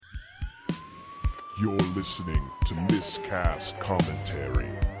You're listening to Miscast Commentary.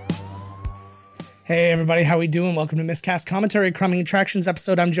 Hey everybody, how we doing? Welcome to Miscast Commentary, Crumbing Attractions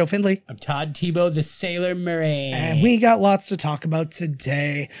episode. I'm Joe Findlay. I'm Todd Tebow, the Sailor Murray. And we got lots to talk about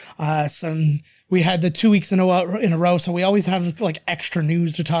today. We had the 2 weeks in a row, so we always have like extra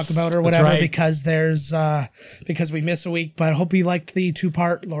news to talk about or whatever, right. because we miss a week. But I hope you liked the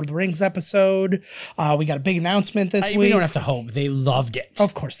 2-part Lord of the Rings episode. We got a big announcement this week. We don't have to hope. They loved it.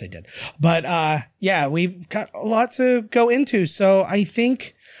 Of course they did. But yeah, we've got a lot to go into. So I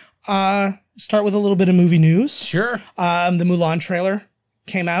think start with a little bit of movie news. Sure. The Mulan trailer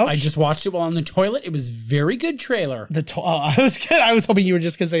came out. I just watched it while on the toilet. It was a very good trailer. I was hoping you were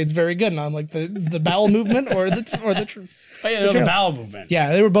just gonna say it's very good, and I'm like the bowel movement or the bowel movement.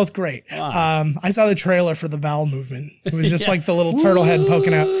 Yeah, they were both great. Wow. I saw the trailer for the bowel movement. It was just like the little turtle head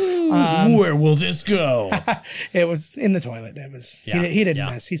poking out. Where will this go? It was in the toilet. It was he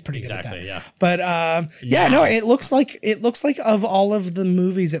didn't miss. He's pretty good at that. Yeah. But no, it looks like of all of the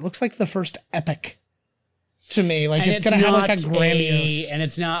movies, it looks like the first epic to me. Like it's gonna have like a grandiose, and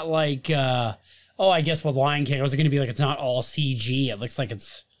it's not like I guess with Lion King, I was gonna be like it's not all CG. It looks like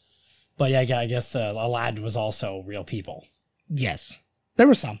it's, but yeah, I guess Aladdin was also real people. Yes, there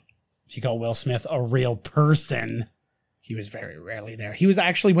were some. If you call Will Smith a real person. He was very rarely there. He was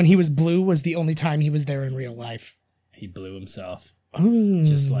actually, when he was blue, was the only time he was there in real life. He blew himself. Ooh.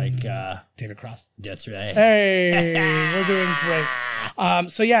 Just like David Cross. That's right. Hey, we're doing great.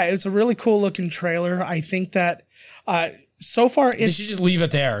 So yeah, it was a really cool looking trailer. I think that so far they should just leave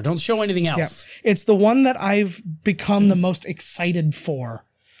it there. Don't show anything else. Yeah, it's the one that I've become the most excited for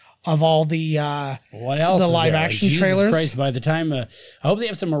of all the what else the live action trailers. Jesus Christ, by the time I hope they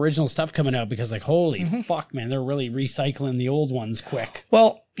have some original stuff coming out, because like holy fuck, man, they're really recycling the old ones quick.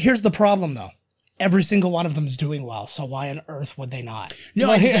 Well, here's the problem though. Every single one of them is doing well, so why on earth would they not? No,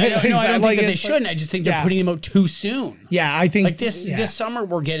 I don't think that they shouldn't. I just think they're putting them out too soon. Yeah, I think like this summer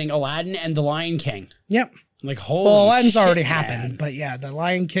we're getting Aladdin and The Lion King. Yep. Like holy Aladdin's shit, already man. happened, but yeah, The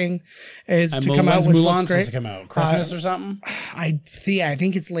Lion King is and to come out, which Mulan's looks great. supposed to come out Christmas or something. I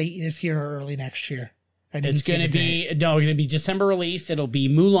think it's late this year or early next year. It's gonna be December release. It'll be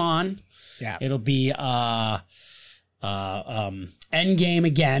Mulan. Yeah. It'll be Endgame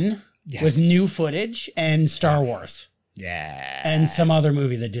again. Yes. With new footage and Star Wars. Yeah. And some other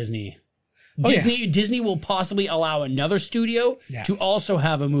movie that Disney yeah. Disney will possibly allow another studio Yeah. to also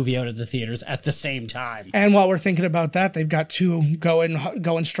have a movie out at the theaters at the same time. And while we're thinking about that, they've got two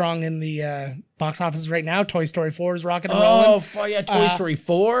going strong in the box office right now. Toy Story 4 is rocking and rolling. Oh, yeah, Toy Story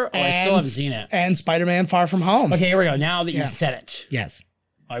 4? Oh, I still haven't seen it. And Spider-Man Far From Home. Okay, here we go. Now that you said it. Yes.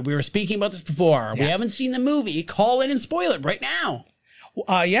 We were speaking about this before. Yeah. We haven't seen the movie. Call in and spoil it right now.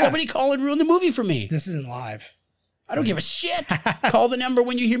 Yeah. Somebody call and ruin the movie for me. This isn't live. I don't give a shit. Call the number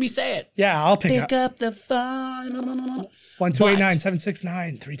when you hear me say it. Yeah, I'll pick up the phone.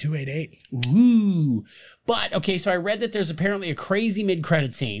 1-289-769-3288. Ooh. But, okay, so I read that there's apparently a crazy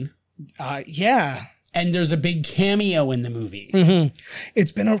mid-credit scene. Yeah. And there's a big cameo in the movie. Mm-hmm.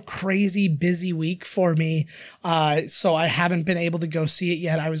 It's been a crazy busy week for me, so I haven't been able to go see it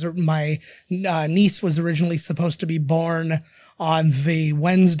yet. My niece was originally supposed to be born on the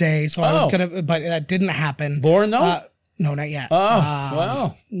Wednesday, so I was gonna, but that didn't happen. Born though? No, not yet. Oh,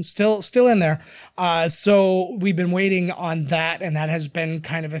 wow. Still in there. So we've been waiting on that, and that has been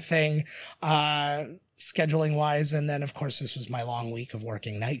kind of a thing, scheduling wise. And then of course this was my long week of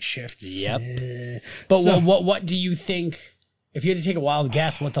working night shifts. Yep. But what do you think, if you had to take a wild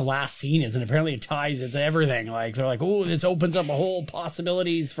guess what the last scene is? And apparently it ties into everything. Like they're like, oh, this opens up a whole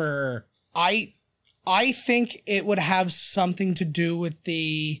possibilities for. I think it would have something to do with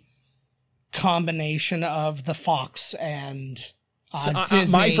the combination of the Fox and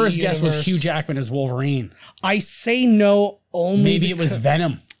Disney my first guess was universe. Hugh Jackman as Wolverine. I say no only maybe it was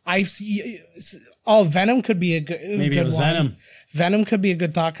Venom. Venom could be a good. Maybe it was one. Venom. Venom could be a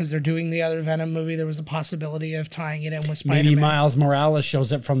good thought because they're doing the other Venom movie. There was a possibility of tying it in with Spider-Man. Maybe Miles Morales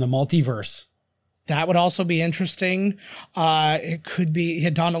shows up from the multiverse. That would also be interesting. It could be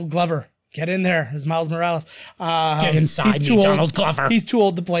Donald Glover. Get in there as Miles Morales. Get inside me, Donald Glover. He's too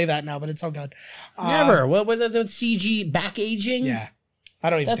old to play that now, but it's all good. Never. What was it? CG back aging? Yeah. I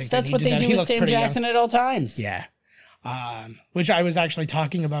don't even think that's what they do with Sam Jackson at all times. Yeah. Which I was actually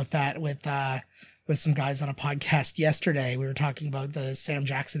talking about that with with some guys on a podcast yesterday. We were talking about the Sam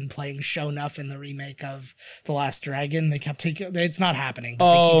Jackson playing Sho'nuff in the remake of The Last Dragon. They kept taking it's not happening. But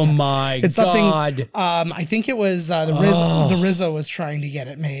Oh my it's God. I think it was the RZA was trying to get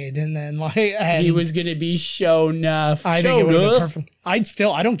it made, and then He was going to be Sho'nuff. I think it would have been perfect.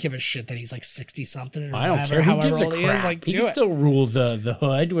 I don't give a shit that he's like 60 something. I don't care. Who gives a old crap? he is. Like, he do can it still rule the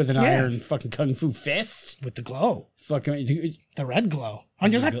hood with an iron fucking kung fu fist. with the glow, Fucking. the red glow.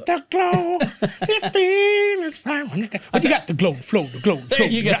 When you got the glow, it feels right. When you got the glow, flow, the glow, flow. There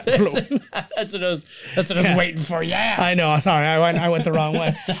you go. got the glow. That's what I was waiting for. Yeah. I know. Sorry, I went the wrong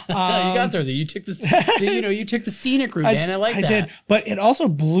way. You got there. You took this. You took the scenic route, man. I like that. I did, but it also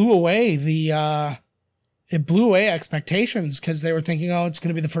blew away expectations because they were thinking, oh, it's going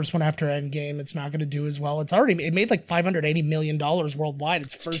to be the first one after Endgame. It's not going to do as well. It made like $580 million worldwide.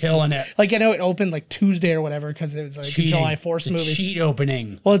 It's first killing it. Like I know it opened like Tuesday or whatever because it was like a July 4th movie. Cheat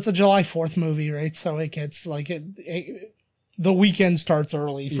opening. Well, it's a July 4th movie, right? So it gets like the weekend starts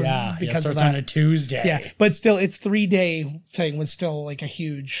early because of that. On a Tuesday. Yeah, but still, its 3-day thing was still like a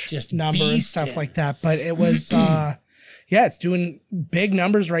huge Just number and stuff like that. But it was, it's doing big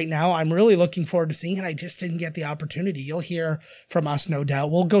numbers right now. I'm really looking forward to seeing it. I just didn't get the opportunity. You'll hear from us, no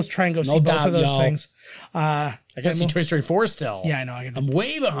doubt. We'll try and go see both of those things. I gotta see Toy Story 4 still. Yeah, I know. I'm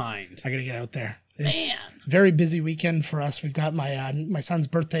way behind. I gotta get out there. It's Man. very busy weekend for us. We've got my son's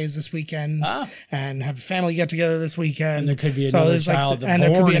birthdays this weekend, and have a family get together this weekend. And there could be another child and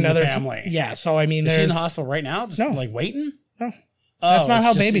there could be another family. Yeah, so I mean, Is she there's in the hospital right now? Just like waiting? No, that's not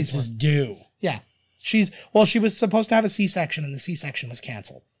how babies just do. Yeah, she was supposed to have a C-section, and the C-section was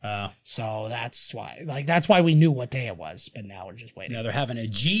canceled. So that's why. That's why we knew what day it was, but now we're just waiting. Now they're having a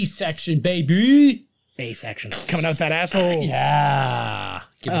G-section, baby. A-section coming out that asshole. Yeah,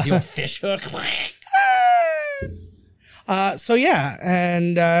 give it the old fish hook. So yeah,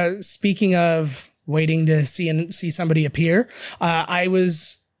 and speaking of waiting to see somebody appear, I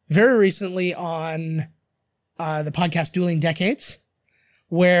was very recently on the podcast Dueling Decades,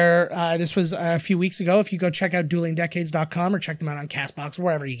 where this was a few weeks ago. If you go check out duelingdecades.com or check them out on CastBox,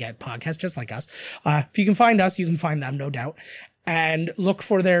 wherever you get podcasts, just like us. If you can find us, you can find them, no doubt. And look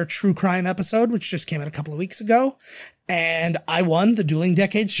for their true crime episode, which just came out a couple of weeks ago. And I won the Dueling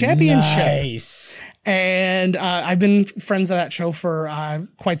Decades Championship. Nice. And I've been friends of that show for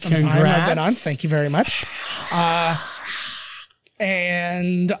quite some time. I've been on. Thank you very much.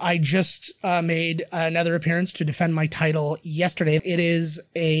 And I just made another appearance to defend my title yesterday. It is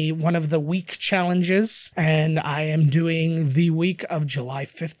one of the week challenges, and I am doing the week of July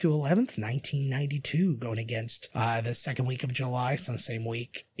 5th to 11th, 1992, going against the second week of July, so same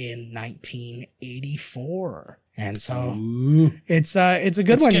week in 1984. And so it's a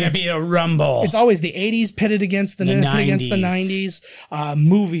good one. It's going to be a rumble. It's always the 80s pitted against the 90s,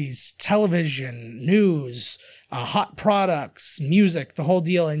 movies, television, news, hot products, music, the whole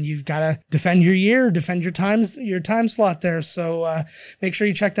deal. And you've got to defend your year, defend your time slot there. So make sure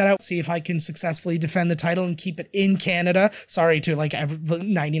you check that out. See if I can successfully defend the title and keep it in Canada. Sorry to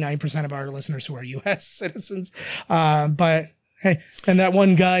 99% of our listeners who are U.S. citizens. But hey, and that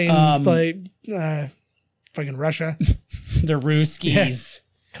one guy in fucking Russia. The Ruskies. Yeah.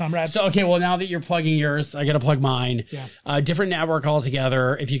 Comrade. So, okay, well, now that you're plugging yours, I got to plug mine. Yeah. Different network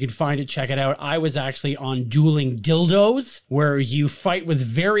altogether. If you could find it, check it out. I was actually on Dueling Dildos, where you fight with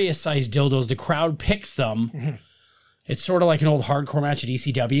various sized dildos. The crowd picks them. Mm-hmm. It's sort of like an old hardcore match at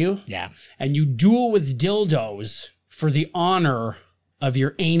ECW. Yeah. And you duel with dildos for the honor of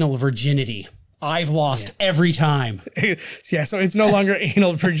your anal virginity. I've lost every time. Yeah, so it's no longer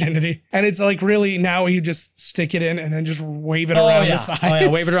anal virginity. And it's like really now you just stick it in and then just wave it around the sides. Oh, yeah,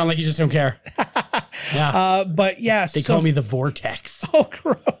 wave it around like you just don't care. Yeah. But yeah. They call me the Vortex. Oh,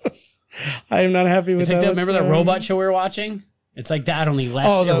 gross. I am not happy with that. Remember that robot show we were watching? It's like that, only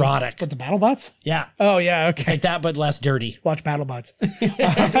less erotic. With the BattleBots? Yeah. Oh, yeah, okay. It's like that, but less dirty. Watch BattleBots.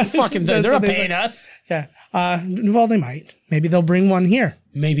 Fucking they're not paying us. Yeah. Well, they might. Maybe they'll bring one here.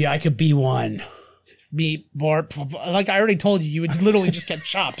 Maybe I could be one. Meat, like I already told you, you would literally just get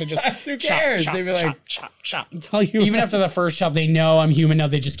chopped and just who cares? They'd be like chop until you. Even after the first chop, they know I'm human now.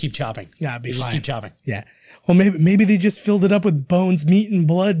 They just keep chopping. Yeah, it'd be fine. Just keep chopping. Yeah. Well, maybe they just filled it up with bones, meat, and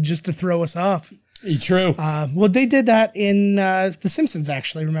blood just to throw us off. True. Well, they did that in The Simpsons.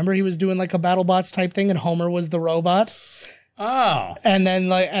 Actually, remember he was doing like a BattleBots type thing, and Homer was the robot. Oh. And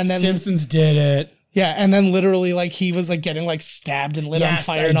then Simpsons did it. Yeah, and then literally like he was like getting like stabbed and lit on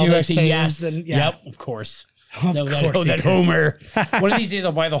fire and all those things. Yes. And, Yep. Of course. That Homer. One of these days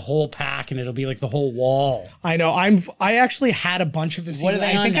I'll buy the whole pack and it'll be like the whole wall. I know. I actually had a bunch of this. What season.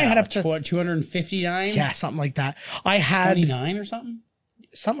 are they I think on I now? had up to 259. Yeah, something like that. I had 29 or something.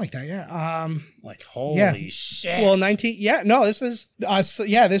 something like that. Yeah. Like, holy shit. Well, 19. Yeah. No, this is. This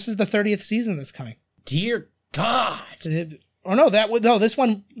is the 30th season that's coming. Dear God. This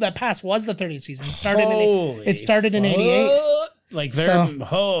one that passed was the 30th season. It started in 88. Like they're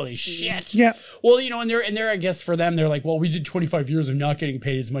holy shit. Yeah. Well, and they're I guess for them they're like, well, we did 25 years of not getting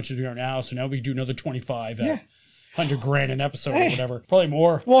paid as much as we are now, so now we do another 25 at $100,000 an episode or whatever, probably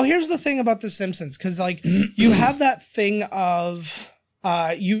more. Well, here's the thing about The Simpsons, because like you have that thing of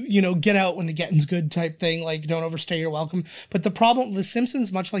get out when the getting's good type thing, like don't overstay your welcome. But the problem with The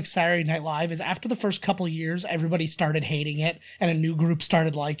Simpsons, much like Saturday Night Live, is after the first couple of years, everybody started hating it and a new group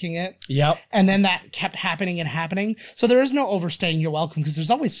started liking it. Yep. And then that kept happening. So there is no overstaying your welcome because there's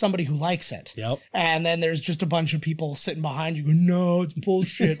always somebody who likes it. Yep. And then there's just a bunch of people sitting behind you going, no, it's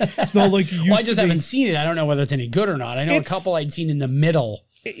bullshit. It's not like it used to be. Well, I just haven't seen it. I don't know whether it's any good or not. I know a couple I'd seen in the middle.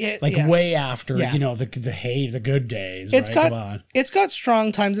 Way after, the good days. It's got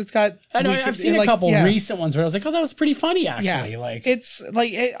strong times. It's got. I know. I've seen a couple recent ones where I was like, oh, that was pretty funny, actually.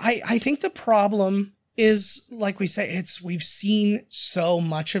 Yeah. I think the problem is, like we say, we've seen so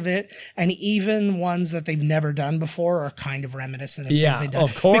much of it, and even ones that they've never done before are kind of reminiscent of things they've done.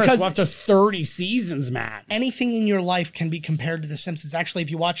 Of course, because after 30 seasons, Matt. Anything in your life can be compared to The Simpsons. Actually, if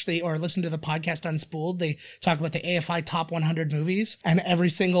you watch or listen to the podcast Unspooled, they talk about the AFI top 100 movies, and every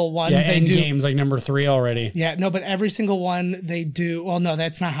single one they do. Endgame's like number 3 already. Yeah, no, but every single one they do. Well, no,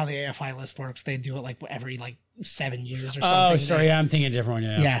 that's not how the AFI list works. They do it like every 7 years or something. Oh, sorry, I'm thinking a different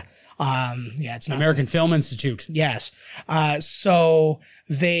one. Yeah. It's not American Film Institute. Yes. So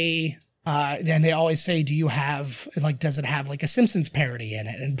they then they always say, do you have does it have like a Simpsons parody in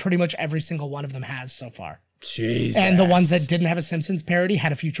it? And pretty much every single one of them has so far. Jesus. And the ones that didn't have a Simpsons parody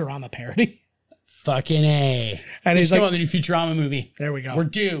had a Futurama parody. Fucking A. And he's like, the new Futurama movie. There we go. We're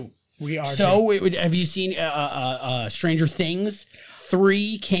due. We are. So have you seen Stranger Things?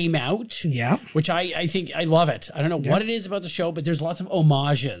 3 came out. Yeah. Which I think I love it. I don't know what it is about the show, but there's lots of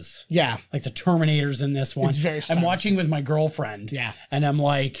homages. Yeah. Like the Terminators in this one. It's very stunning. I'm watching with my girlfriend. Yeah. And I'm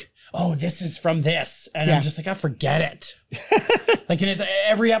like, oh, this is from this. And I'm just like, I forget it. Like, and it's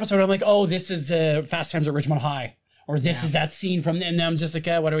every episode I'm like, oh, this is Fast Times at Ridgemont High. Or this is that scene from, and then I'm just like,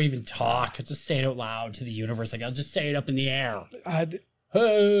 what do I even talk? I'll just say it out loud to the universe. Like, I'll just say it up in the air.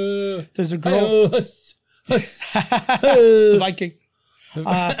 There's a girl. The Viking.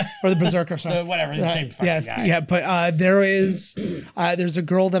 Or the Berserker, sorry. Whatever, the same fucking guy. Yeah, but there's a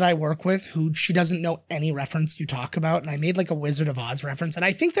girl that I work with who she doesn't know any reference you talk about, and I made like a Wizard of Oz reference, and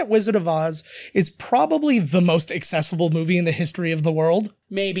I think that Wizard of Oz is probably the most accessible movie in the history of the world.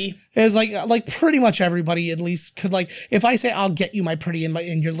 Maybe. It's like pretty much everybody at least could, like, if I say I'll get you my pretty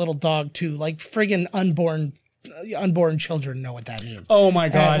and your little dog too, like friggin' unborn children know what that means. Oh my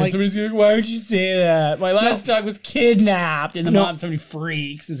God. Somebody's like, why would you say that? My last dog was kidnapped, and the mom, somebody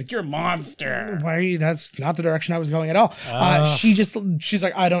freaks. It's like, you're a monster. Why? That's not the direction I was going at all. She's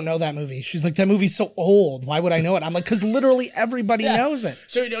like, I don't know that movie. She's like, that movie's so old. Why would I know it? I'm like, because literally everybody knows it.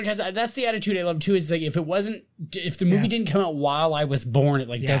 So, because that's the attitude I love too, is like, if the movie didn't come out while I was born,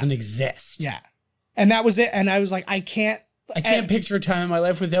 it doesn't exist. Yeah. And that was it. And I was like, I can't picture a time in my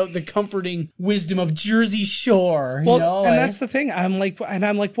life without the comforting wisdom of Jersey Shore. That's the thing. I'm like,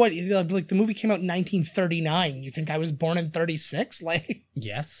 what? Like the movie came out in 1939. You think I was born in 36? Like,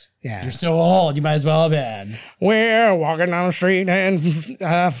 yes. Yeah. You're so old. You might as well have been. We're walking down the street and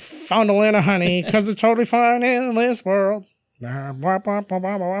found a lid of honey because it's totally fine in this world. I'm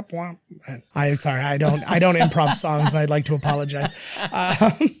sorry. I don't improv songs, and I'd like to apologize.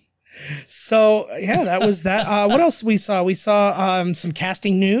 So yeah, that was that. What else we saw? We saw some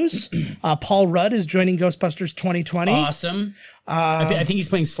casting news. Paul Rudd is joining Ghostbusters 2020. Awesome. I think he's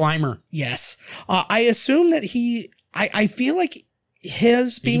playing Slimer. Yes. I assume that I feel like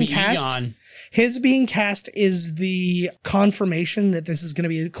his being cast. Egon. His being cast is the confirmation that this is going to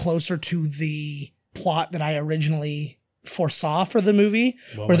be closer to the plot that I originally foresaw for the movie,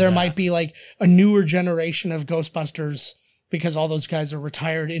 where there might be like a newer generation of Ghostbusters, because all those guys are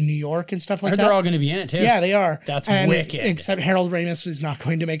retired in New York and stuff like that. They're all going to be in it too. Yeah, they are. That's wicked. Except Harold Ramis is not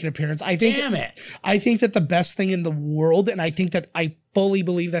going to make an appearance. Damn it. I think that the best thing in the world, and I think that I fully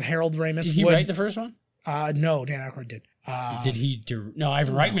believe that Harold Ramis Did he write the first one? No, Dan Aykroyd did. Did he do? No,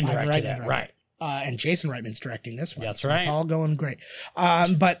 Ivan Reitman directed it. Right. And Jason Reitman's directing this one. That's right. It's all going great.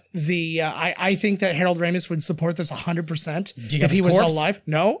 But I think that Harold Ramis would support this 100% if he was alive.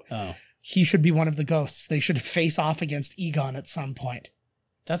 No. Oh. He should be one of the ghosts. They should face off against Egon at some point.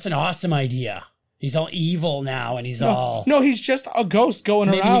 That's an awesome idea. He's all evil now, and he's all... No, he's just a ghost going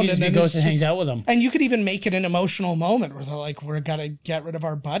around. Maybe he's a ghost that hangs out with him. And you could even make it an emotional moment where they're like, we're going to get rid of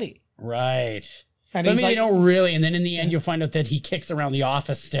our buddy. Right. And But he's maybe like, they don't really. And then in the end, you'll find out that he kicks around the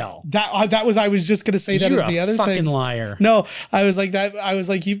office still. that was, I was just going to say that You're is the a other fucking thing. liar. No, I was like that. I was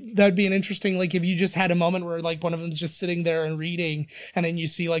like, that'd be an interesting, like if you just had a moment where like one of them's just sitting there and reading, and then you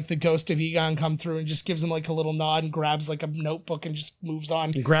see like the ghost of Egon come through and just gives him like a little nod and grabs like a notebook and just moves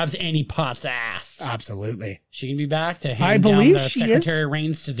on. And grabs Annie Potts' ass. Absolutely. She can be back to I hand believe down the she secretary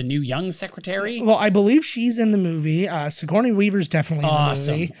reins to the new young secretary. Well, I believe she's in the movie. Sigourney Weaver's definitely in the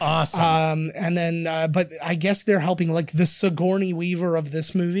Awesome. movie. Awesome. And then, but I guess they're helping. Like the Sigourney Weaver of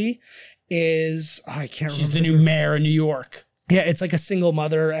this movie is I can't. She's remember the new mayor of New York. Yeah, it's like a single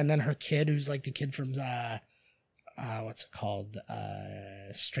mother, and then her kid, who's like the kid from what's it called?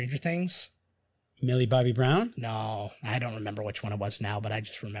 Stranger Things. Millie Bobby Brown. No, I don't remember which one it was now, but I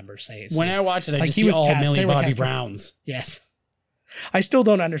just remember saying. When I watch it, I like, just he see was all cast- Millie they were Bobby cast- Browns. Yes, I still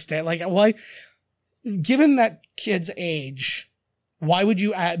don't understand. Like, why, given that kid's age. Why would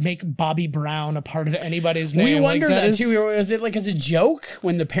you make Bobby Brown a part of anybody's name? We wonder like, that is- too. Was it like as a joke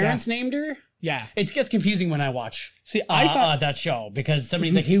when the parents named her? Yeah. It gets confusing when I watch See, I thought that show because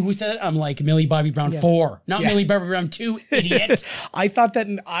somebody's like, hey, who said it? I'm like, Millie Bobby Brown 4, not Yeah. Millie Bobby Brown 2, idiot.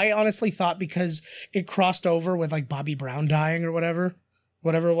 I honestly thought because it crossed over with like Bobby Brown dying or whatever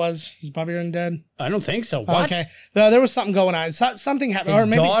it was. Is Bobby Brown dead? I don't think so. What? Okay. No, there was something going on. Something happened. His or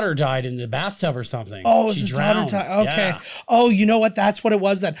maybe. daughter died in the bathtub or something. Oh, it was she his drowned. daughter. Okay. Yeah. Oh, you know what? That's what it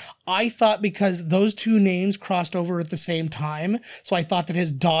was then. I thought because those two names crossed over at the same time, so I thought that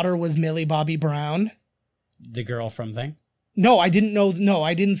his daughter was Millie Bobby Brown. The girl from thing. No, I didn't know. No,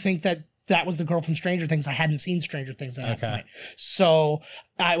 I didn't think that that was the girl from Stranger Things. I hadn't seen Stranger Things at that point. So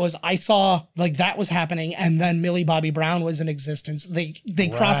I saw like that was happening, and then Millie Bobby Brown was in existence. They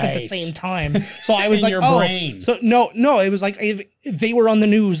crossed at the Right. same time. So I was In like, your oh, brain. so no, it was like they were on the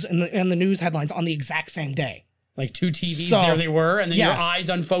news and the news headlines on the exact same day. Like two TVs, So, there they were, and then yeah. your eyes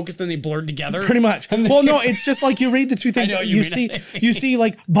unfocused and they blurred together. Pretty much. Well, no, it's just like you read the two things. I know what You you mean. you see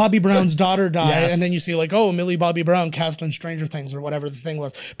like Bobby Brown's daughter die, Yes. and then you see like, oh, Millie Bobby Brown cast on Stranger Things or whatever the thing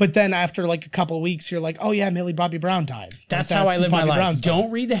was. But then after like a couple of weeks, you're like, oh yeah, Millie Bobby Brown died. That's Like, how I live Bobby my life. Brown's daughter.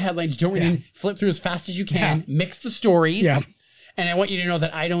 Don't read the headlines. Don't read them. Flip through as fast as you can. Yeah. Mix the stories. Yeah. And I want you to know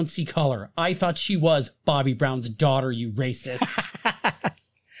that I don't see color. I thought she was Bobby Brown's daughter, you racist.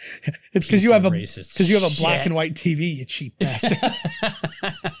 It's because Piece you have of a racist black shit. and white TV, you cheap bastard.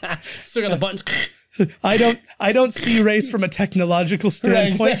 Still got the buttons. I don't see race from a technological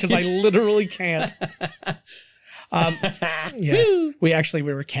standpoint because exactly. I literally can't. Yeah, we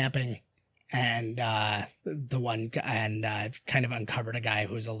were camping, and the one and kind of uncovered a guy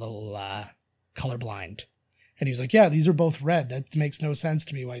who's a little colorblind, and he was like, "Yeah, these are both red. That makes no sense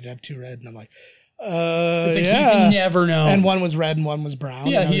to me. Why'd you have two red?" And I'm like, It's like yeah. he's never known. And one was red and one was brown.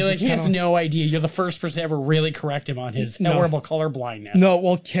 yeah, and I he was like just he has kinda- no idea. You're the first person to ever really correct him on his No. horrible color blindness. No,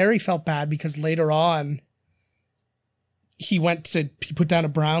 well, Carrie felt bad because later on, he put down a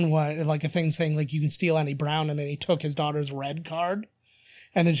brown one, like a thing saying like you can steal any brown, and then he took his daughter's red card,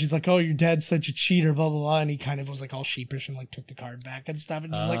 and then she's like, "Oh, your dad's such a cheater," blah blah blah, and he kind of was like all sheepish and like took the card back and stuff,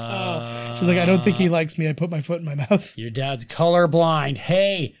 and she's like, "Oh," she's like, "I don't think he likes me." I put my foot in my mouth. Your dad's colorblind.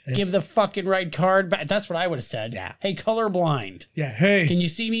 Hey, It's- give the fucking right card back. That's what I would have said. Yeah. Hey, colorblind. Yeah, hey, Can you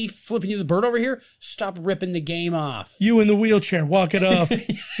see me flipping you the bird over here? Stop ripping the game off. you in the wheelchair, walk it off.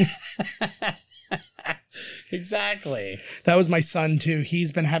 Exactly. That was my son too.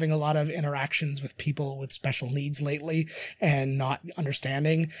 He's been having a lot of interactions with people with special needs lately and not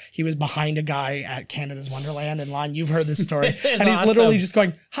understanding. He was behind a guy at Canada's Wonderland in line. You've heard this story. It's And he's awesome. literally just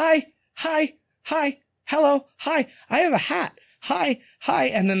going, hi, hi, hi, hello, hi, I have a hat. Hi, hi.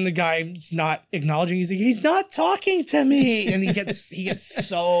 And then the guy's not acknowledging. He's like, he's not talking to me. And he gets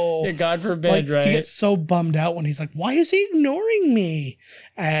so Yeah, God forbid, right? he gets so bummed out when he's like, why is he ignoring me?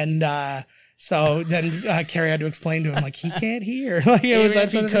 And so then Carrie had to explain to him, like, he can't hear. Like, it was Even that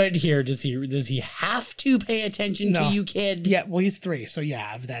if he sort of thing. could hear, does he have to pay attention No. to you, kid? Yeah, well, he's 3, so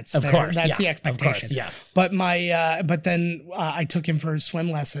yeah, that's Of course, that's yeah, the of expectation. course, yes. But but then I took him for his swim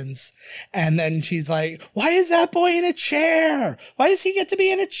lessons, and then she's like, "Why is that boy in a chair? Why does he get to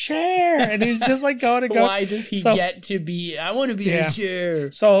be in a chair?" And he's just like going and going. Why does he So- get to be? I want to be Yeah. a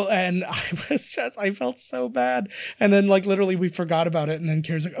chair. So, and I felt so bad. And then like literally we forgot about it. And then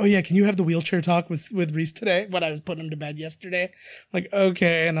Kara's like, "Oh yeah, can you have the wheelchair talk with Reese today?" When I was putting him to bed yesterday. I'm like,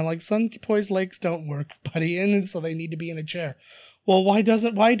 okay. And I'm like, some boys' legs don't work, buddy. And so they need to be in a chair. Well, why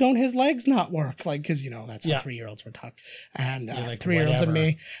don't his legs not work? Like, cause that's how Yeah. 3-year-olds were talk. And You're like, 3-year-olds and whatever.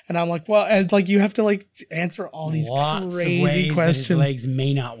 me. And I'm like, well, and it's like, you have to like answer all these Lots crazy of ways questions. that his legs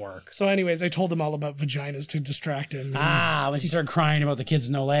may not work. So anyways, I told him all about vaginas to distract him. When he started crying about the kids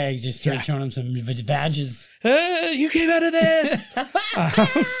with no legs, you started Yeah. showing him some vages. You came out of this.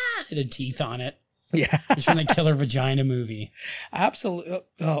 It had teeth on it. Yeah, It's from the Killer Vagina movie. absolutely.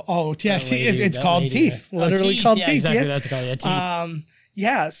 Oh, yeah. That lady- It's that called lady- Teeth. Oh, Literally Teeth. called Yeah, Teeth. exactly. Yeah. That's called Teeth.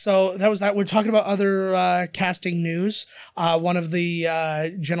 Yeah, so that was that. We're talking about other casting news. One of the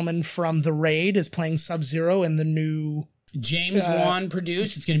gentlemen from The Raid is playing Sub-Zero in the new James Wan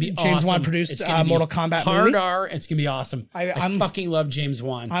produced. It's going to be James awesome. Wan produced, It's gonna be Mortal Kombat hard movie. R. It's going to be awesome. I I'm- fucking love James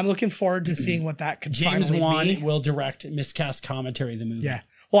Wan. I'm looking forward to seeing what that could James finally Wan be. will direct miscast commentary of the movie. Yeah.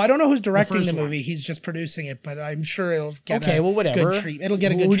 Well, I don't know who's directing first the one. movie. He's just producing it, but I'm sure it'll get Okay, well, whatever. good treatment. It'll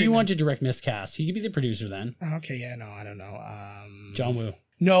get a good Who do you treatment. want to direct miscast? He could be the producer then. Okay, yeah, no, I don't know. John Woo.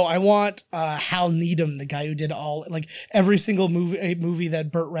 No, I want Hal Needham, the guy who did every single movie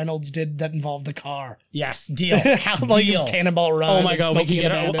that Burt Reynolds did that involved a car. Yes, deal. Like Deal. Cannonball Run. Oh my and god, we Smokey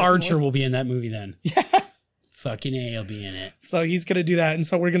can and get the Bandit. Archer will be in that movie then. Yeah. Fucking A, he'll be in it. So he's gonna do that, and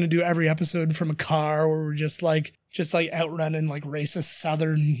so we're gonna do every episode from a car where we're just outrunning like racist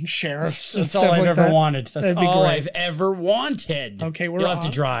Southern sheriffs. and That's all stuff I've like ever that. wanted. That's That'd be all great. I've ever wanted. Okay, we're You'll have to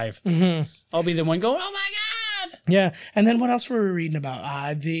on. drive. Mhm. I'll be the one going, oh my god. Yeah, and then what else were we reading about?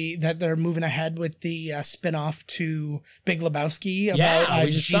 That they're moving ahead with the spin-off to Big Lebowski about Yeah,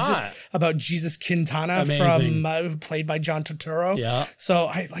 we just saw it. about Jesus Quintana Amazing. from played by John Turturro. Yeah. So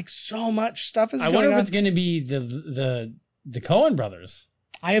I like so much stuff is I going wonder on. if it's going to be the Coen brothers.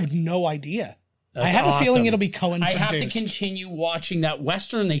 I have no idea. That's I have a feeling awesome. it'll be Coen I produced. have to continue watching that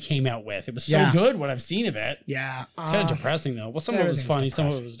Western they came out with. It was so Yeah. good what I've seen of it. Yeah, It's kind of depressing though. Well, some of it was everything's funny, some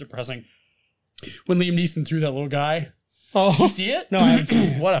of depressing. it was depressing. When Liam Neeson threw that little guy. Did Oh you see it? No, I haven't seen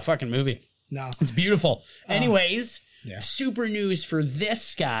it. What a fucking movie. no, It's beautiful. Anyways, yeah. super news for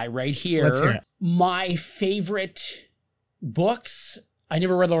this guy right here. Let's hear it. My favorite books. I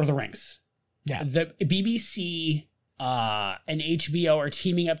never read Lord of the Rings. Yeah. The BBC and HBO are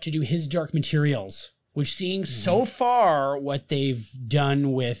teaming up to do His Dark Materials, which seeing so far what they've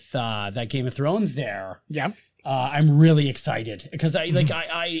done with that Game of Thrones there. Yeah. I'm really excited because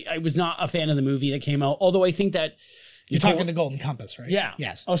I was not a fan of the movie that came out. Although I think that You're talking the Golden Compass, right? yeah.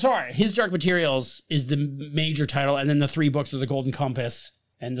 Yes. Oh, sorry. His Dark Materials is the major title, and then the 3 books are the Golden Compass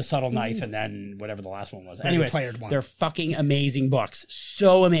and the Subtle Knife, and then whatever the last one was. Anyways, Declared one. they're fucking amazing books.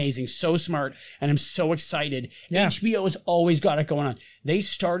 So amazing, so smart, and I'm so excited. Yeah. HBO has always got it going on. They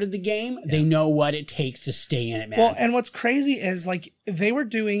started the game. They know what it takes to stay in it, man. Well, and what's crazy is like they were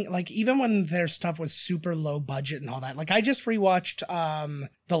doing like even when their stuff was super low budget and all that. Like I just rewatched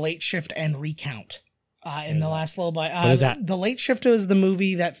The Late Shift and Recount. In the last little bit. What is that? The Late Shift was the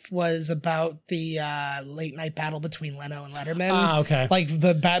movie that was about the late night battle between Leno and Letterman. Okay. Like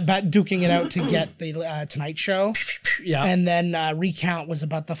the duking it out to get the Tonight Show. Yeah. And then Recount was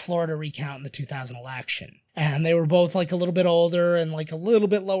about the Florida recount in the 2000 election. And they were both like a little bit older and like a little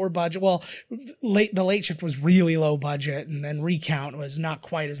bit lower budget. Well, the Late Shift was really low budget, and then Recount was not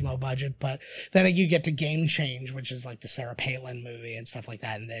quite as low budget. But then you get to Game Change, which is like the Sarah Palin movie and stuff like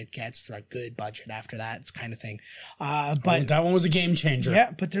that, and it gets a good budget after that. It's kind of thing. But that one was a game changer.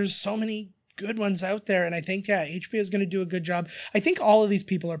 yeah, but there's so many good ones out there, and I think HBO is going to do a good job. I think all of these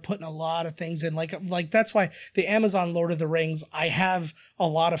people are putting a lot of things in, like that's why the Amazon Lord of the Rings I have a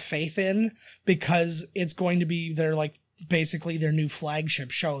lot of faith in, because it's going to be their like basically their new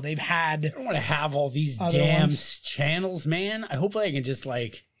flagship show. They've had I don't want to have all these Other damn ones. channels, man. I hope I can just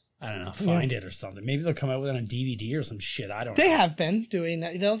like, I don't know, find it or something. Maybe they'll come out with it on DVD or some shit. I don't know. they have been doing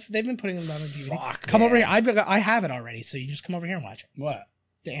that. They've been putting them on DVD. Fuck, Come over man. here. I have it already, so you just come over here and watch it. What?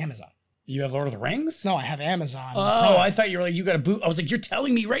 The Amazon. You have Lord of the Rings? No, I have Amazon. Oh, Prime. I thought you were like, you got a boot. I was like, you're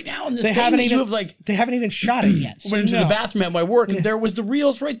telling me right now in this They thing haven't that even you have like, They haven't even shot it yet. so went into no. the bathroom at my work and there was the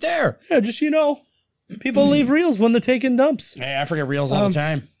reels right there. Yeah, just people leave reels when they're taking dumps. Hey, I forget reels all the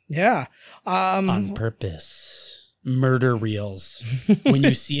time. Yeah. On purpose. Murder reels. When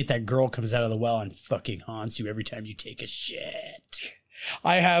you see it, that girl comes out of the well and fucking haunts you every time you take a shit.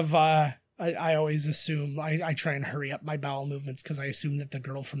 I have I always assume I try and hurry up my bowel movements because I assume that the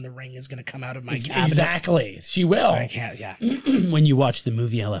girl from The Ring is going to come out of my cabinet. Exactly. She will. I can't. Yeah. When you watch the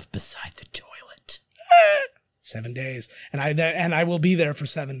movie I left beside the toilet. 7 days, and I will be there for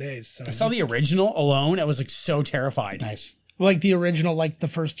 7 days. So I saw the original alone. I was like so terrified. nice. Like the original, like the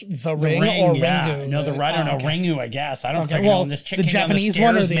first The Ring, or yeah. Ringu. No, I don't know. okay. Ringu, I guess. I don't Okay, think well, this chick the came down Japanese the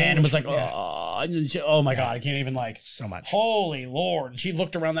one or stairs, the man, and was like, English one? oh my God, I can't even like. So much. Holy Lord. She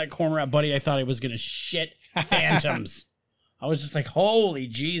looked around that corner at Buddy. I thought I was going to shit phantoms. I was just like, holy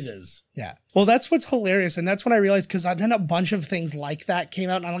Jesus. Yeah. Well, that's what's hilarious. And that's when I realized, because then a bunch of things like that came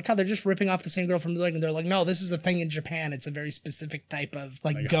out. And I'm like, how they're just ripping off the same girl from the and they're like, no, this is a thing in Japan. It's a very specific type of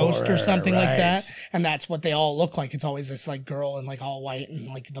like ghost horror, or something like right. that. And that's what they all look like. It's always this like girl in like all white and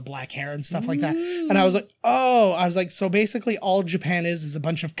like the black hair and stuff like that. And I was like, oh, I was like, so basically all Japan is a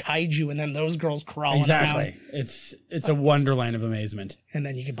bunch of kaiju and then those girls crawling Exactly. around. It's a wonderland of amazement. And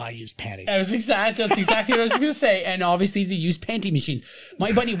then you can buy used panties. That's exactly what I was going to say. And obviously the used panty machines.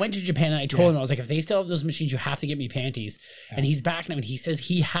 My buddy went to Japan and I told him, I was like, if they still have those machines, you have to get me panties. And he's back now and he says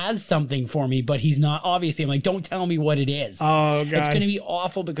he has something for me, but he's not, obviously. I'm like, don't tell me what it is. Oh, God. It's going to be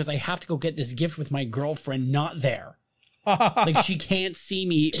awful because I have to go get this gift with my girlfriend not there. Like she can't see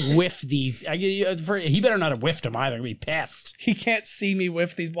me whiff these. He better not have whiffed them either. I'd be pissed. He can't see me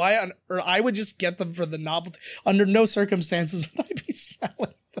with these. Or I would just get them for the novelty. Under no circumstances would I be smelling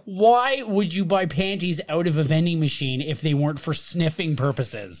them. Why would you buy panties out of a vending machine if they weren't for sniffing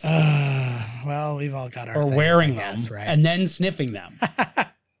purposes? Well, we've all got our or things, wearing I guess, them right? and then sniffing them.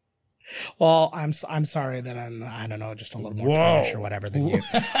 Well, I'm sorry that I don't know, just a little more Whoa. Polish or whatever than you.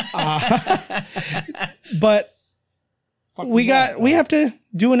 But we have to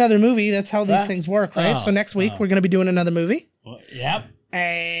do another movie. That's how these things work, right? So next week we're going to be doing another movie. Yep.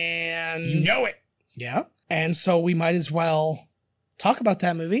 And You know it. yeah. And so we might as well talk about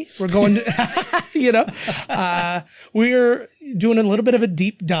that movie. We're going to, we're doing a little bit of a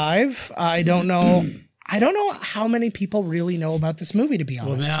deep dive. I don't know how many people really know about this movie, to be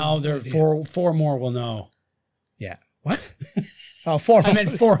honest. Well, now there are four more will know. Yeah. What? Oh, 4. I meant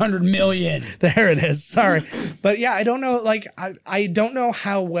 400 million. There it is. Sorry. But yeah, I don't know. Like, I don't know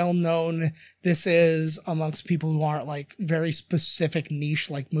how well known this is amongst people who aren't like very specific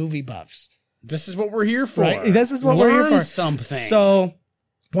niche, like movie buffs. This is what we're here for. Right? This is what we're here Learn for. something. So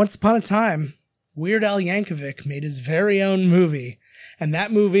once upon a time, Weird Al Yankovic made his very own movie. And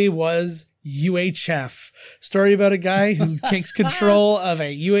that movie was UHF. Story about a guy who takes control of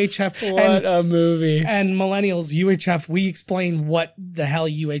a UHF. What a movie. And millennials, UHF, we explain what the hell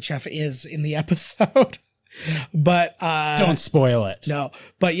UHF is in the episode. But don't spoil it. no.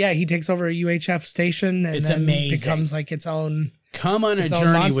 But yeah, he takes over a UHF station and It's then amazing. becomes like its own Come on a its own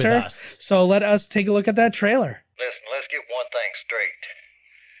journey monster. with us. So let us take a look at that trailer. Listen, let's get one thing straight.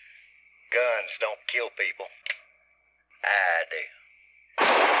 Guns don't kill people. I do.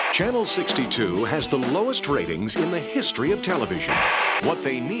 Channel 62 has the lowest ratings in the history of television. What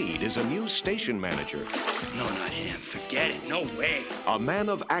they need is a new station manager, No, not him. Forget it. No way. a man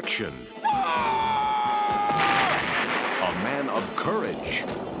of action, a man of courage,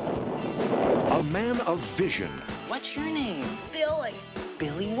 a man of vision. What's your name? Billy.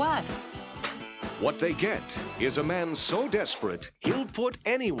 Billy what? What they get is a man so desperate, he'll put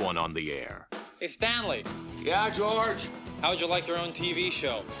anyone on the air. Hey, Stanley, Yeah, George? how'd you like your own TV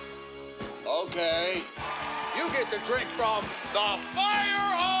show? Okay. You get the drink from the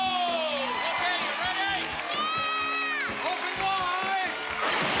fire hose! Okay, you ready? Open wide!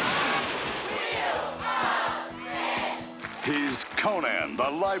 He's Conan the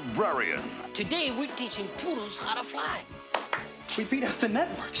Librarian. Today we're teaching poodles how to fly. We beat out the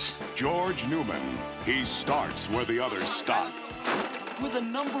networks. George Newman. He starts where the others stop. We're the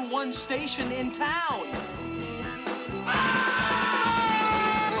 #1 station in town.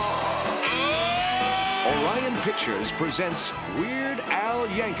 Orion Pictures presents Weird Al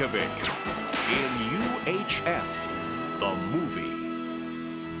Yankovic in UHF, the movie.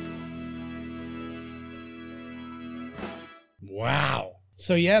 Wow.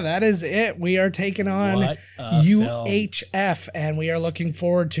 So yeah, that is it. We are taking on What a UHF and we are looking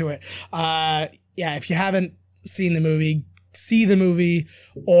forward to it. Yeah, if you haven't seen the movie, see the movie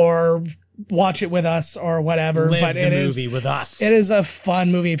or watch it with us or whatever. Live but the it is movie with us. It is a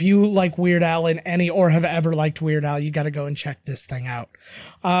fun movie. If you like Weird Al in any or have ever liked Weird Al, you got to go and check this thing out.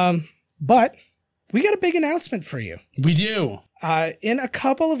 But we got a big announcement for you. We do. In a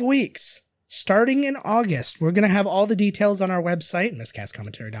couple of weeks, starting in August, we're going to have all the details on our website,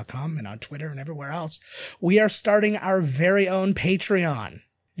 miscastcommentary.com, and on Twitter and everywhere else. We are starting our very own Patreon.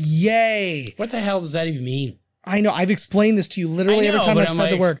 Yay! What the hell does that even mean? I know. I've explained this to you literally I know, every time but I've I'm said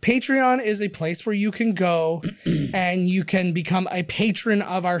the like- word. Patreon is a place where you can go and you can become a patron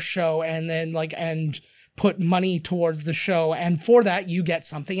of our show and then and put money towards the show. And for that, you get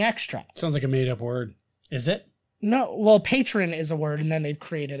something extra. Sounds like a made up word. Is it? No, well, patron is a word and then they've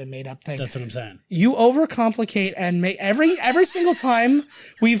created a made up thing. That's what I'm saying. You overcomplicate and make every single time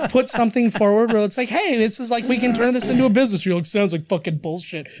we've put something forward where it's like, hey, this is like, we can turn this into a business. You're like, sounds like fucking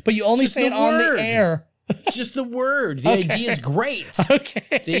bullshit. But you only Just say the it on word. the air. Just the word. The Okay. idea is great.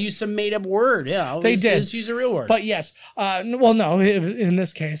 Okay. They use some made up word. Yeah. They did. Let's use a real word. But yes, well, no, in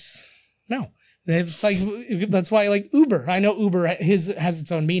this case, No. It's like, that's why like Uber. I know Uber has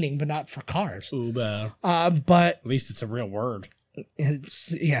its own meaning, but not for cars. Uber. But At least it's a real word.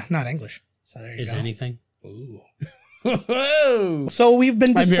 it's, not English. So there you Is go. anything? Ooh. Whoa. So we've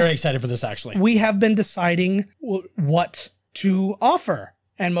been, I'm very excited for this, actually. we have been deciding what to offer.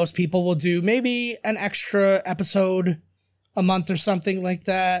 And most people will do maybe an extra episode a month or something like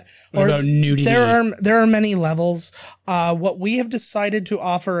that. What about nudity? There are many levels. What we have decided to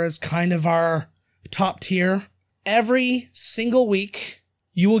offer is kind of our top tier. Every single week,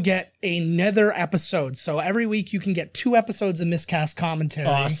 you will get another episode. So every week you can get 2 episodes of Miscast Commentary.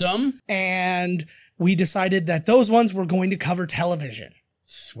 Awesome. And we decided that those ones were going to cover television.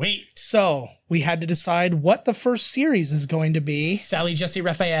 Sweet. So we had to decide what the first series is going to be. Sally Jesse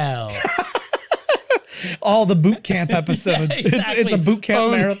Raphael. All the boot camp episodes. Yeah, exactly. It's a boot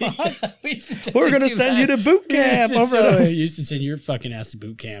camp marathon. We're going to send you to boot camp. You used to send your fucking ass to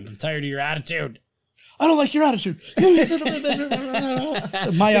boot camp. I'm tired of your attitude. I don't like your attitude. My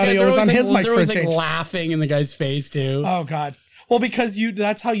audio was on his mic They're for a always like change. laughing in the guy's face too. Oh God. Well, because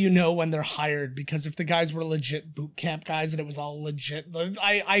that's how you know when they're hired. Because if the guys were legit boot camp guys and it was all legit,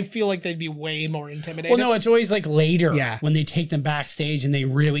 I feel like they'd be way more intimidated. Well, no, it's always like later Yeah. when they take them backstage and they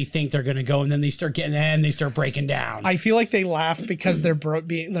really think they're gonna go, and then they start breaking down. I feel like they laugh because they're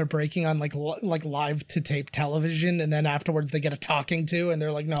breaking on like live to tape television, and then afterwards they get a talking to, and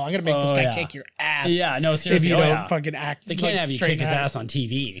they're like, "No, I'm gonna make this guy kick your ass." Yeah, no, If seriously. you don't fucking act, They can't like, have you straighten kick his out. ass on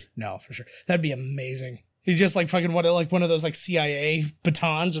TV. No, for sure. That'd be amazing. You just like fucking one of those like CIA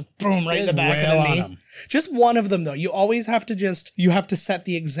batons, just boom right in the Just back rail of the on knee. 'em. Just one of them though. You always have to set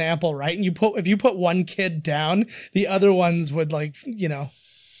the example, right? And if you put one kid down, the other ones would like,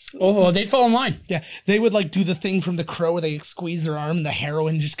 Oh, well, they'd fall in line. yeah, they would like do the thing from The Crow where they squeeze their arm and the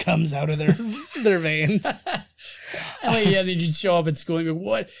heroin just comes out of their veins. Yeah, they just show up at school and go,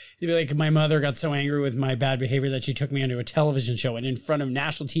 what? They'd be like, my mother got so angry with my bad behavior that she took me onto a television show, and in front of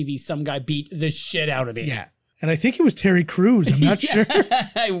national TV, some guy beat the shit out of me. Yeah. And I think it was Terry Crews. I'm not sure.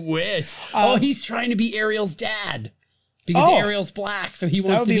 I wish. He's trying to be Ariel's dad. Because Oh. Ariel's black, so he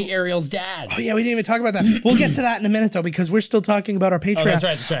wants would to be- be Ariel's dad. Oh yeah, we didn't even talk about that. We'll get to that in a minute though, because we're still talking about our Patreon. Oh,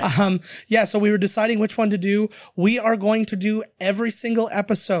 that's right. Yeah, so we were deciding which one to do. We are going to do every single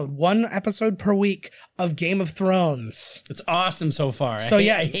episode, 1 episode per week of Game of Thrones. It's awesome so far. So,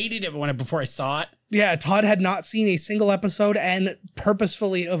 yeah. I hated it before I saw it. Yeah, Todd had not seen a single episode and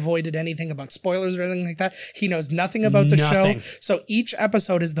purposefully avoided anything about spoilers or anything like that. He knows nothing about the Nothing. show. So each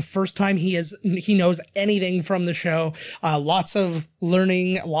episode is the first time he knows anything from the show. Lots of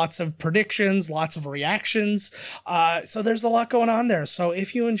learning, lots of predictions, lots of reactions. So there's a lot going on there. So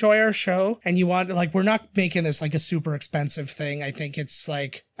if you enjoy our show and you want, like, we're not making this like a super expensive thing. I think it's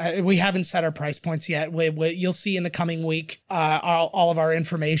like, we haven't set our price points yet. You'll see in the coming week all of our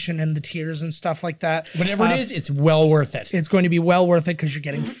information and the tiers and stuff like that. Whatever it is, it's well worth it. It's going to be well worth it because you're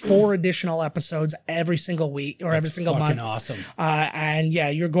getting 4 additional episodes every single week or every single fucking month. awesome. And yeah,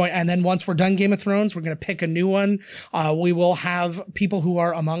 and then once we're done Game of Thrones, we're going to pick a new one. We will have people who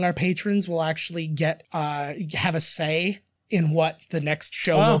are among our patrons will actually have a say in what the next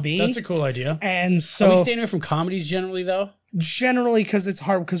show will be. That's a cool idea. And Are we so staying away from comedies generally, though? generally, because it's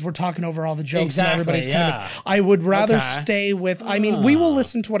hard because we're talking over all the jokes Exactly, and everybody's kind yeah. of, I would rather Okay. stay with, I mean, we will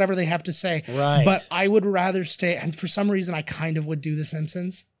listen to whatever they have to say, Right. but I would rather stay, and for some reason I kind of would do The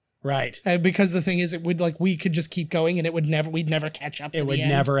Simpsons. Right. Because the thing is, we could just keep going and we'd never catch up to It the would end.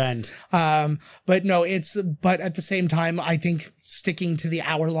 never end. But no, but at the same time, I think sticking to the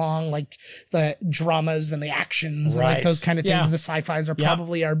hour long, like the dramas and the actions and like Right. those kind of things Yeah. and the sci-fis are Yeah.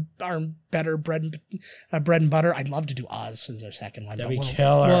 probably our better bread and butter. I'd love to do Oz as our second one. That'd but be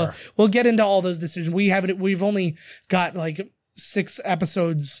killer. We'll get into all those decisions. We've only got like 6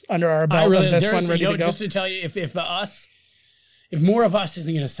 episodes under our belt of this one ready to go. Just to tell you, if more of us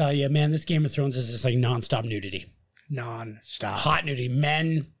isn't going to sell you, man, this Game of Thrones is just like nonstop nudity. Non-stop. Hot nudity.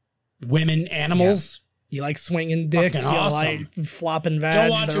 Men, women, animals. You like swinging dick. Fucking You awesome. like flopping vag. Don't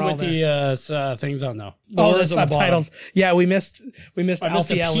watch They're it all with there. the things on, though. Oh, the Words on bottom. subtitles. Yeah, we missed I missed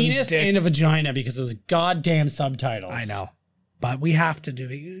Alfie a Allen's penis dick. and a vagina because of those goddamn subtitles. I know, but we have to do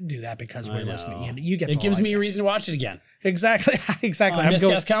that because I we're know. listening. You get It the gives whole me a idea. reason to watch it again. exactly. On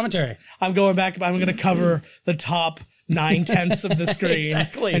Miscast commentary. I'm going back. I'm going to cover the top 9/10 of the screen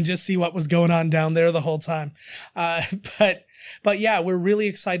Exactly. and just see what was going on down there the whole time. But yeah, we're really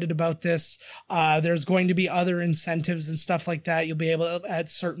excited about this. There's going to be other incentives and stuff like that. You'll be able to, at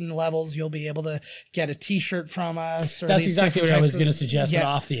certain levels, you'll be able to get a T-shirt from us. Or That's these exactly what different I was types going to of- suggest, but Yeah.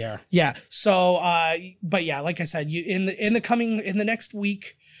 off the air. Yeah. So, but yeah, like I said, in the next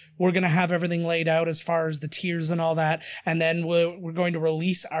week, we're going to have everything laid out as far as the tiers and all that. And then we're going to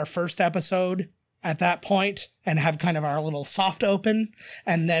release our first episode at that point and have kind of our little soft open.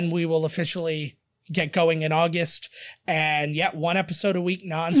 And then we will officially get going in August. And yeah, 1 episode a week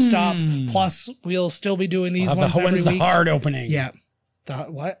nonstop. Plus, we'll still be doing these ones every when's week. the hard opening? Yeah.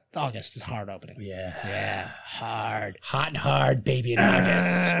 What? August is hard opening. Yeah. Hard. Hot and hard, baby, in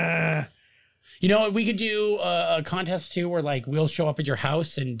August. You know, we could do a contest too where like we'll show up at your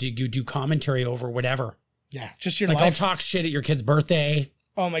house and do commentary over whatever. Yeah. Just your Like life. I'll talk shit at your kid's birthday.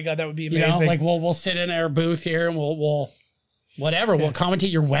 Oh my God, that would be You amazing. know, like we'll sit in our booth here and we'll whatever. We'll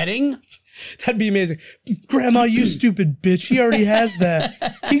commentate your wedding. That'd be amazing. Grandma, you stupid bitch. He already has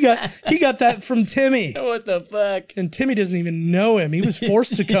that. He got that from Timmy. What the fuck? And Timmy doesn't even know him. He was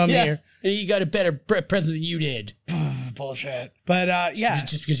forced to come here. You got a better present than you did. Bullshit. But yeah.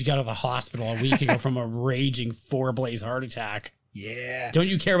 Just because you got out of the hospital a week ago from a raging 4-blaze heart attack. Yeah. Don't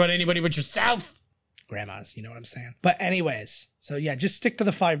you care about anybody but yourself? Grandmas, you know what I'm saying? But anyways, so yeah, just stick to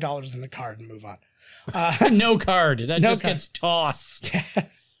the $5 in the card and move on. No card. That No just card. gets tossed.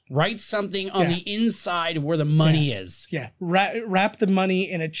 Write something on the inside where the money is. Yeah. Wrap the money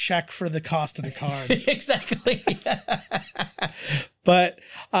in a check for the cost of the card. Exactly. But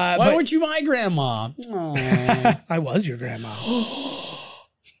Why weren't you my grandma? Aw. I was your grandma.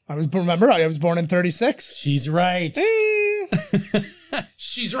 I was born in 36. She's right.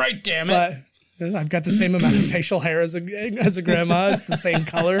 She's right, damn it. But I've got the same amount of facial hair as a grandma. It's the same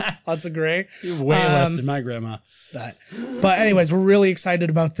color, lots of gray. You're way less than my grandma. But anyways, we're really excited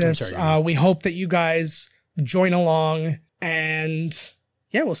about this. sorry, We hope that you guys join along, and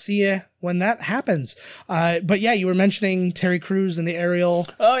yeah, we'll see you when that happens. But yeah, you were mentioning Terry Crews and the Ariel.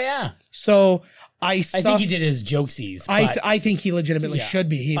 Oh, yeah. So I think he did his jokesies. I think he legitimately should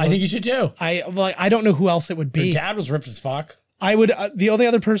be. I think he should too. I don't know who else it would be. Her dad was ripped as fuck. I would the only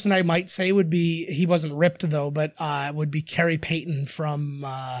other person I might say would be, he wasn't ripped though, but would be Carrie Payton from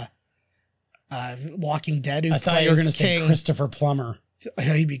Walking Dead. Who I thought you were going to say King. Christopher Plummer.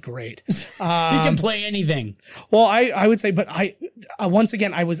 He'd be great. He can play anything. Well, I would say, but once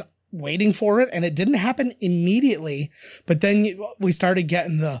again, I was waiting for it and it didn't happen immediately. But then we started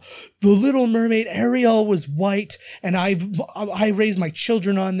getting the Little Mermaid. Ariel was white and I raised my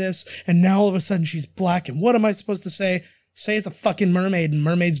children on this, and now all of a sudden she's black. And what am I supposed to say? Say it's a fucking mermaid, and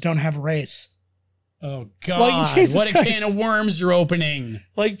mermaids don't have race. Oh, God. Like, Jesus what a Christ. can of worms you're opening.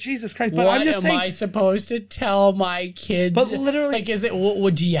 Like, Jesus Christ. But What I'm just am saying, I supposed to tell my kids? But literally- like, is it? Well,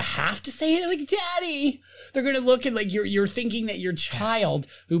 do you have to say it? Like, Daddy, they're gonna look at like you're thinking that your child,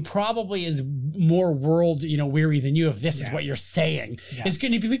 who probably is more world weary than you, if this is what you're saying, is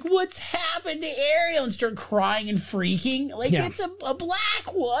going to be like, "What's happened to Ariel?" and start crying and freaking. Like, it's a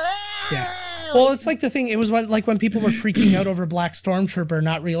black one. Yeah. Well, it's like the thing. It was when people were freaking out over Black Stormtrooper,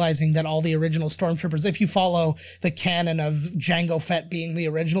 not realizing that all the original Stormtroopers, if you follow the canon of Jango Fett being the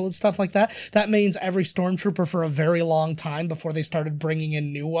original and stuff like that, that means every Stormtrooper for a very long time before they started bringing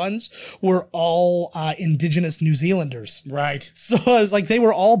in new ones were all indigenous New Zealanders. Right. So I was like, they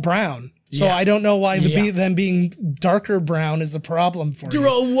were all brown. So I don't know why them being darker brown is a problem for They're you.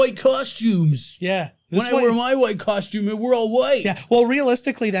 all in white costumes. Yeah. When I wear my white costume, we're all white. Yeah. Well,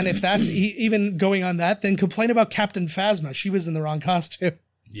 realistically, then, if that's even going on that, then complain about Captain Phasma. She was in the wrong costume.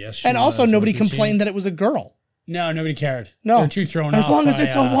 Yes. And also, nobody complained that it was a girl. No, nobody cared. No. They're too thrown As off. long as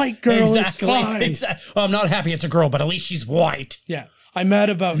it's a white girl, it's fine. Exactly. Well, I'm not happy it's a girl, but at least she's white. Yeah. I'm mad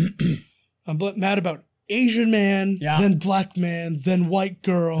about Asian man, then black man, then white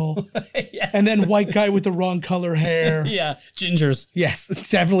girl, and then white guy with the wrong color hair. Yeah, gingers. Yes, it's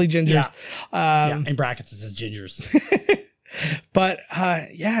definitely gingers. In brackets it says gingers. But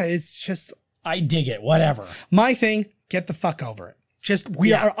it's just, I dig it. Whatever. my thing. Get the fuck over it. Just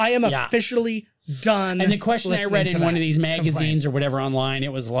I am officially done. And the question I read in one of these magazines or whatever online,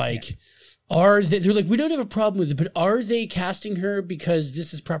 it was like, they're like, we don't have a problem with it, but are they casting her because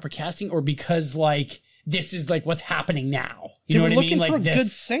this is proper casting, or because like this is like what's happening now? You know what I mean? Looking Like for a this. good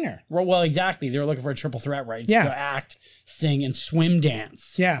singer. Well, exactly. They were looking for a triple threat, right? Yeah. To act, sing, and swim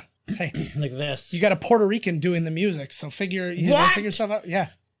dance. Yeah. Hey, like this. you got a Puerto Rican doing the music, so figure yourself out. Yeah.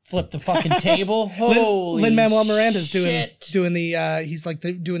 Flip the fucking table. Holy Lin-Manuel Miranda's shit. doing the he's like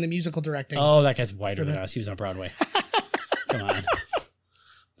doing the musical directing. Oh, that guy's whiter than us. He was on Broadway. Come on.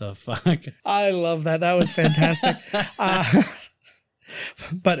 The fuck? I love that. That was fantastic.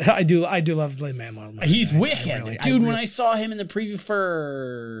 But I do love Lin-Manuel Miranda. He's wicked. Dude, When I saw him in the preview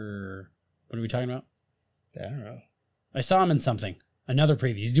for... What are we talking about? I don't know. I saw him in something. Another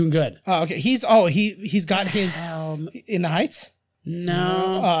preview. He's doing good. Oh, okay. He's got his In the Heights?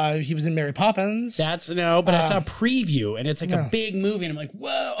 No. He was in Mary Poppins. That's no, but I saw a preview and it's like a big movie and I'm like,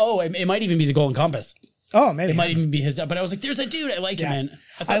 whoa, oh, it might even be the Golden Compass. Oh, maybe. It might even be his, but I was like, there's a dude, I like him, man.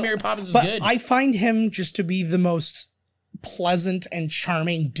 I thought Mary Poppins was but good. I find him just to be the most pleasant and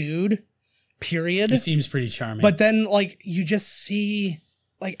charming dude, period. He seems pretty charming. But then, like, you just see,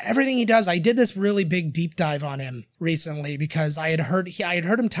 like, everything he does. I did this really big deep dive on him recently because I had heard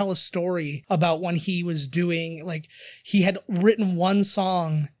him tell a story about when he was doing, like, he had written one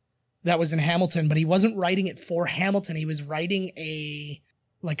song that was in Hamilton, but he wasn't writing it for Hamilton. He was writing a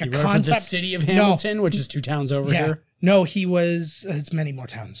concept. The city of Hamilton, which is 2 towns over here. No, he was. It's many more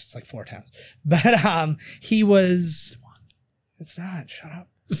towns. It's like 4 towns. But he was. It's not. Shut up.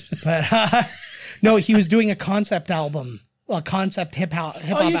 But no, he was doing a concept album, a concept hip hop.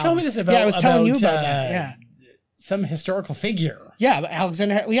 Oh, you told me this about. Yeah, I was telling you about that. Yeah. Some historical figure. Yeah,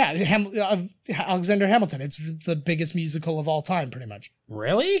 Alexander. Yeah, Alexander Hamilton. It's the biggest musical of all time, pretty much.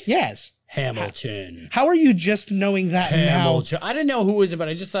 Really? Yes. Hamilton. How are you just knowing that Hamilton. now? I didn't know who was it, but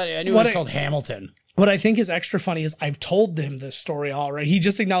I just thought I knew it was called Hamilton. What I think is extra funny is I've told him this story already. He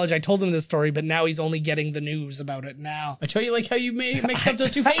just acknowledged I told him this story, but now he's only getting the news about it now. I tell you, like how you mixed up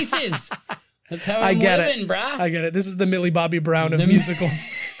those 2 faces. That's how I'm living, brah. I get it. This is the Millie Bobby Brown of musicals.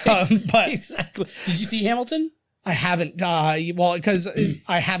 But exactly. Did you see Hamilton? I haven't. Because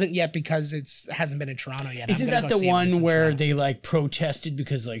I haven't yet because it hasn't been in Toronto yet. Isn't that the one where they like protested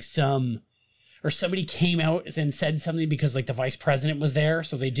because like somebody came out and said something because like the vice president was there,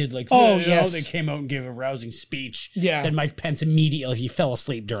 so they did like they came out and gave a rousing speech. Yeah. Then Mike Pence immediately he fell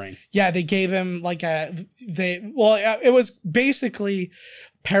asleep during. Yeah, they gave him like it was basically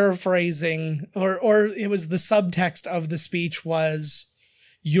paraphrasing or it was the subtext of the speech was,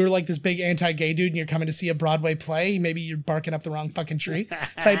 you're like this big anti-gay dude and you're coming to see a Broadway play. Maybe you're barking up the wrong fucking tree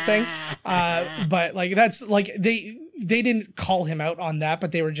type thing. But like, that's like, they didn't call him out on that,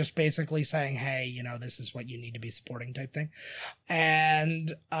 but they were just basically saying, hey, you know, this is what you need to be supporting type thing.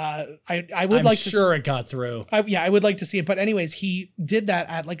 And I would like to. I'm sure it got through. I would like to see it. But anyways, he did that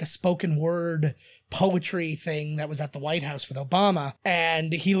at like a spoken word poetry thing that was at the White House with Obama.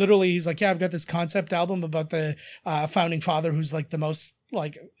 And he's like, yeah, I've got this concept album about the founding father who's like the most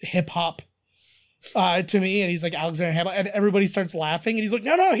like hip hop to me. And he's like Alexander Hamilton, and everybody starts laughing and he's like,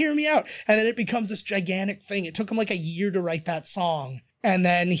 no, hear me out. And then it becomes this gigantic thing. It took him like a year to write that song. And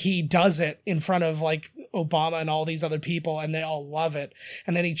then he does it in front of like Obama and all these other people and they all love it.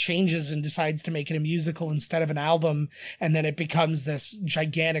 And then he changes and decides to make it a musical instead of an album. And then it becomes this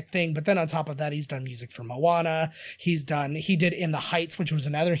gigantic thing. But then on top of that, he's done music for Moana. He did In the Heights, which was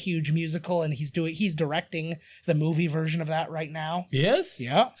another huge musical. And he's directing the movie version of that right now. Yes?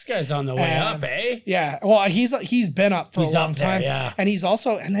 Yeah. This guy's on the way up, eh? Yeah. Well, he's been up for a long time. Yeah. And he's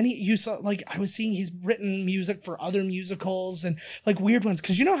also, and then you saw, like, I was seeing he's written music for other musicals and like weird ones.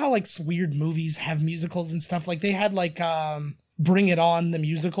 Cause you know how like weird movies have musicals and stuff? Like they had like, Bring It On, the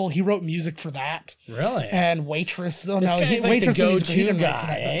musical. He wrote music for that. Really? And Waitress. Oh, this no, guy's like Waitress the go-to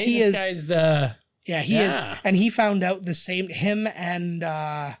guy, eh? This guy's the... Yeah, he is. And he found out him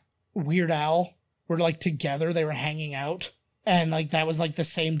and Weird Al were like together. They were hanging out. And like that was like the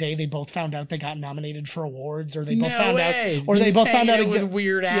same day they both found out they got nominated for awards, or they both found out, or they both found out it was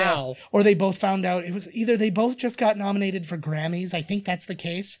Weird Al, or they both found out it was either they both just got nominated for Grammys. I think that's the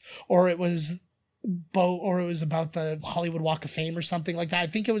case, or it was about the Hollywood Walk of Fame or something like that. I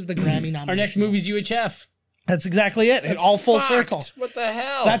think it was the Grammy nomination. Our next movie's UHF. That's exactly it. It's all full circle. What the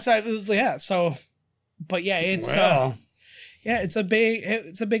hell? That's yeah. So, but yeah, it's it's a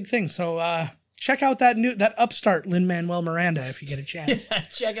big thing. So check out that upstart Lin-Manuel Miranda if you get a chance. Yeah,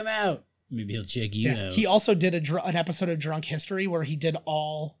 check him out. Maybe he'll check you out. He also did an episode of Drunk History where he did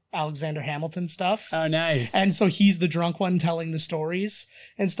all Alexander Hamilton stuff. Oh, nice. And so he's the drunk one telling the stories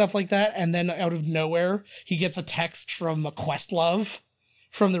and stuff like that. And then out of nowhere, he gets a text from Questlove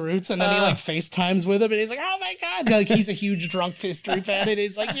from the Roots, and then he like FaceTimes with him, and he's like, "Oh my god!" Like he's a huge Drunk History fan, and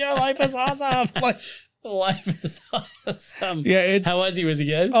he's like, "Your life is awesome." Like, life is awesome. Yeah, how was he? Was he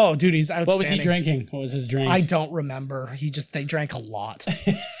good? Oh, dude, he's outstanding. What was he drinking? What was his drink? I don't remember. They drank a lot.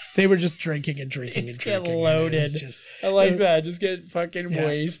 They were just drinking and drinking and drinking. Get loaded. I like that. Just get fucking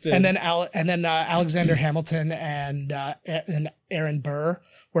wasted. And then Alexander Hamilton and Aaron Burr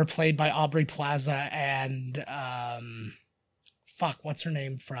were played by Aubrey Plaza and what's her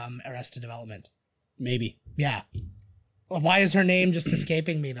name from Arrested Development? Maybe. Yeah. Why is her name just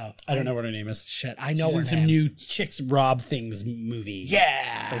escaping me though? I don't know what her name is. Shit, I know She's her in name. some new Chicks Rob Things movie.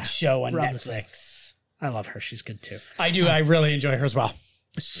 Yeah. Like show on Rob Netflix. I love her. She's good too. I do. I really enjoy her as well.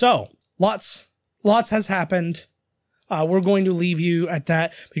 So lots has happened. we're going to leave you at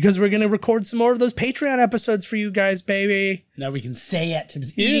that because we're going to record some more of those Patreon episodes for you guys, baby. Now we can say it.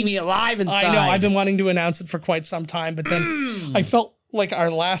 It's eating me alive inside. I know. I've been wanting to announce it for quite some time, but then I felt like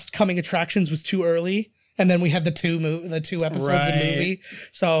our last coming attractions was too early. And then we had the two episodes of movie.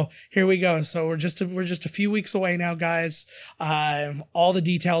 So here we go. So we're just a few weeks away now, guys. All the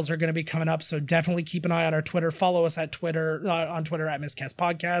details are going to be coming up. So definitely keep an eye on our Twitter. Follow us at Twitter, on Twitter at Miscast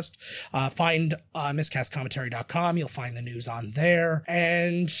Podcast. Find miscastcommentary.com. You'll find the news on there.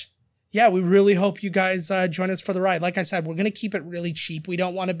 And yeah, we really hope you guys join us for the ride. Like I said, we're going to keep it really cheap. We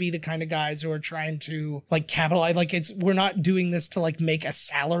don't want to be the kind of guys who are trying to like capitalize. Like we're not doing this to like make a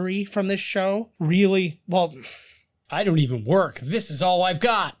salary from this show. Really? Well, I don't even work. This is all I've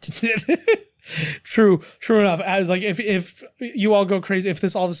got. True enough. I was like, if you all go crazy, if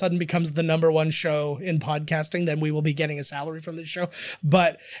this all of a sudden becomes the #1 show in podcasting, then we will be getting a salary from this show.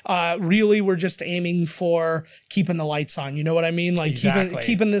 But really, we're just aiming for keeping the lights on. You know what I mean? Like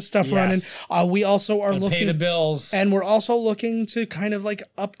keeping this stuff running. We also are looking pay the bills, and we're also looking to kind of like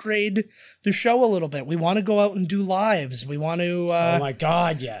upgrade the show a little bit. We want to go out and do lives. We want to. Oh my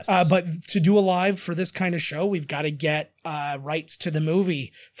God, yes. But to do a live for this kind of show, we've got to get rights to the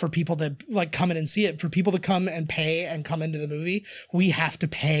movie for people to like come in and see it. For people to come and pay and come into the movie, we have to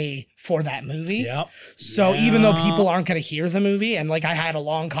pay for that movie. Yep. So even though people aren't going to hear the movie, and like I had a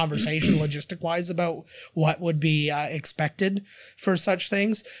long conversation logistic wise about what would be expected for such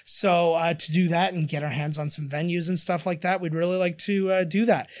things. So to do that and get our hands on some venues and stuff like that, we'd really like to do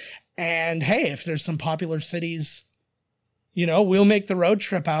that. And hey, if there's some popular cities, you know, we'll make the road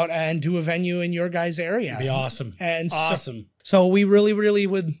trip out and do a venue in your guys' area. It'd be awesome. And awesome. So we really, really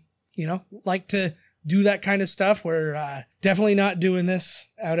would, you know, like to do that kind of stuff. We're definitely not doing this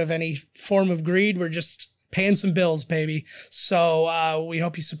out of any form of greed. We're just paying some bills, baby. So we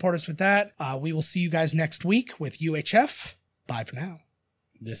hope you support us with that. We will see you guys next week with UHF. Bye for now.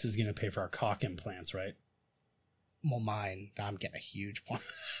 This is going to pay for our cock implants, right? Well, mine. I'm getting a huge one.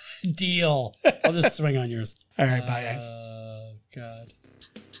 Deal. I'll just swing on yours. All right, bye, guys. Oh, God.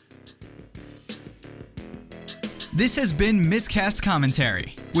 This has been Miscast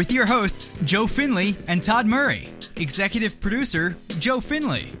Commentary with your hosts, Joe Finley and Todd Murray. Executive producer, Joe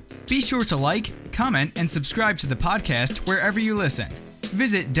Finley. Be sure to like, comment, and subscribe to the podcast wherever you listen.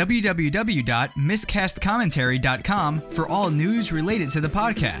 Visit www.miscastcommentary.com for all news related to the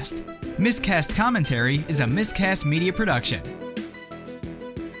podcast. Miscast Commentary is a Miscast Media production.